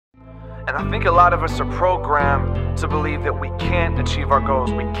And I think a lot of us are programmed to believe that we can't achieve our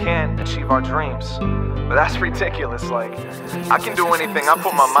goals, we can't achieve our dreams. But that's ridiculous. Like, I can do anything I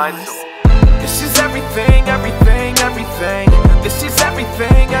put my mind to. This is everything, everything, everything. This is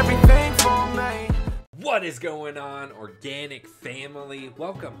everything, everything for me. What is going on, organic family?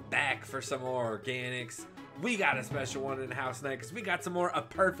 Welcome back for some more organics. We got a special one in the house tonight because we got some more A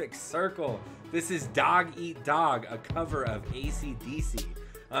Perfect Circle. This is Dog Eat Dog, a cover of AC/DC.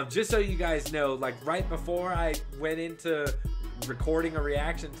 Just so you guys know, like right before I went into recording a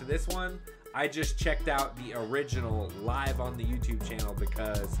reaction to this one, I just checked out the original live on the YouTube channel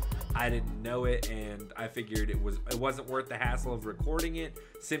because I didn't know it, and I figured it wasn't worth the hassle of recording it,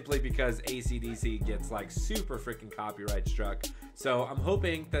 simply because AC/DC gets like super freaking copyright struck. So I'm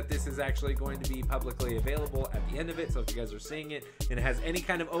hoping that this is actually going to be publicly available at the end of it. So if you guys are seeing it and it has any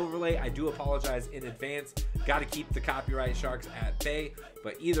kind of overlay, I do apologize in advance. Got to keep the copyright sharks at bay,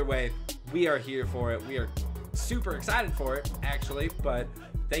 but either way, we are here for it. We are super excited for it, actually. But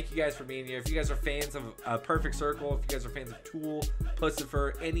thank you guys for being here. If you guys are fans of A Perfect Circle, if you guys are fans of Tool,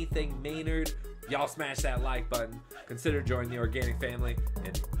 Puscifer, anything Maynard, y'all smash that like button. Consider joining the organic family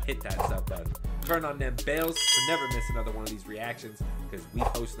and hit that sub button. Turn on them bells to never miss another one of these reactions because we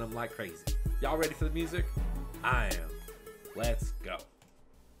post them like crazy. Y'all ready for the music? I am. Let's go.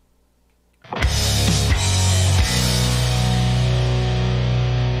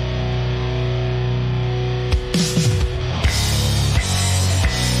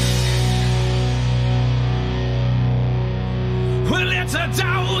 Well, it's a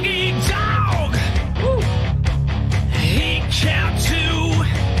dog eat dog. Woo. He count two.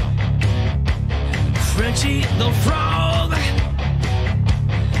 Frenchie the frog.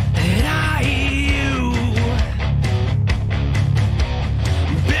 And I eat you.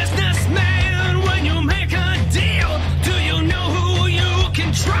 Businessman, when you make a deal, do you know who you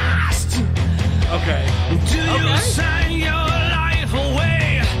can trust? Okay. Do you sign your life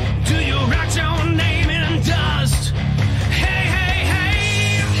away? Do you write your name in dust? Hey, hey,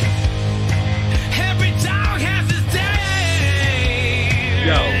 hey! Every dog has his day.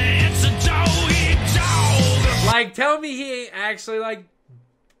 Yo. It's a dog-eat-dog. Like, tell me he ain't actually like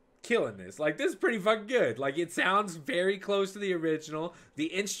killing this. Like, this is pretty fucking good. Like, it sounds very close to the original. The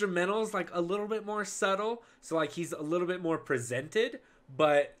instrumental's like a little bit more subtle, so like he's a little bit more presented,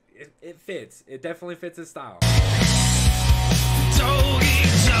 but it fits. It definitely fits his style.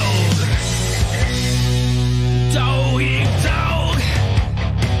 Dog-eat-dog. Dog-eat-dog.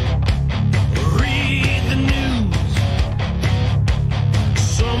 Read the news.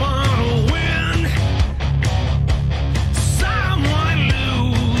 Someone will win. Someone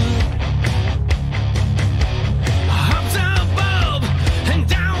lose. Up above and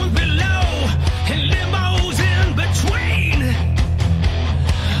down below, and limos in between.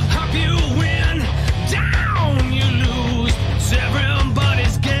 Up you win, down you lose. It's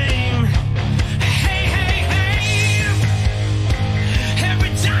everybody's game. Hey, hey, hey. Every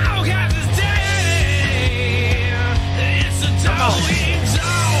dog has his day. It's a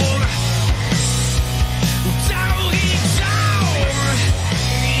dog-eat-dog. Dog-eat-dog.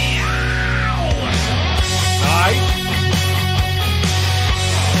 Yow. Alright.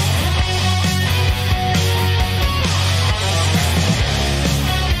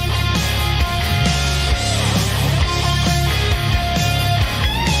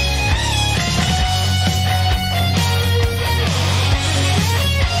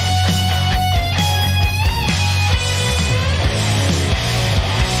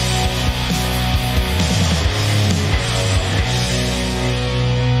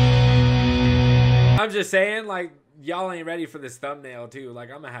 I'm just saying, like, y'all ain't ready for this thumbnail, too.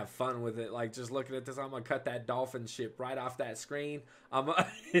 Like, I'm gonna have fun with it. Like, just looking at this, I'm gonna cut that dolphin ship right off that screen.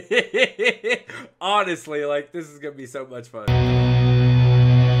 Honestly, like, this is gonna be so much fun. And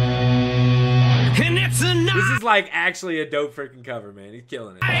it's a This is, like, actually a dope freaking cover, man. He's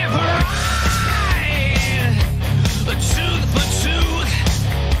killing it. A tooth for tooth.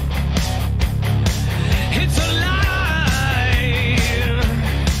 It's a lie.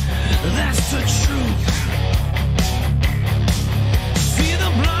 That's the truth. See the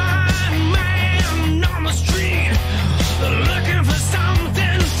blind man on the street, looking for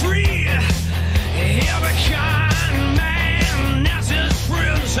something free. Every kind man has his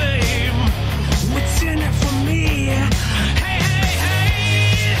friend's aim. What's in it for me? Hey, hey,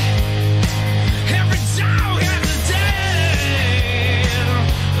 hey. Every dog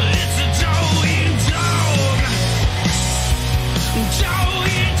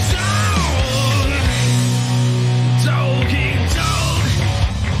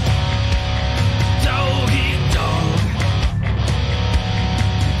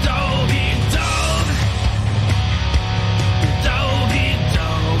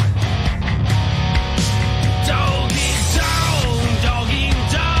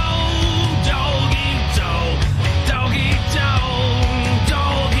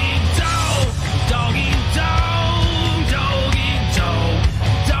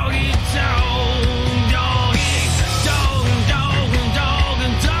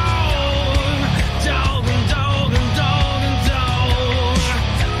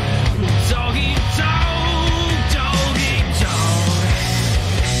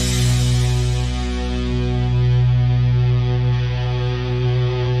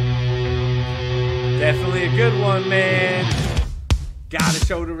one, man. Gotta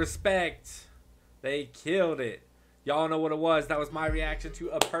show the respect. They killed it. Y'all know what it was. That was my reaction to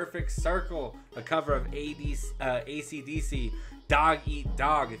A Perfect Circle, a cover of AC/DC, Dog Eat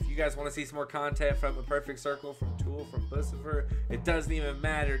Dog. If you guys want to see some more content from A Perfect Circle, from Tool, from Puscifer, it doesn't even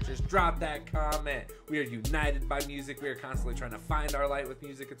matter. Just drop that comment. We are united by music. We are constantly trying to find our light with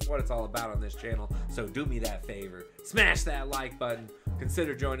music. It's what it's all about on this channel. So do me that favor. Smash that like button.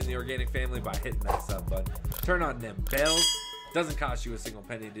 Consider joining the organic family by hitting that sub button. Turn on them bells. Doesn't cost you a single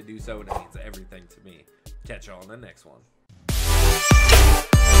penny to do so, and it means everything to me. Catch y'all on the next one.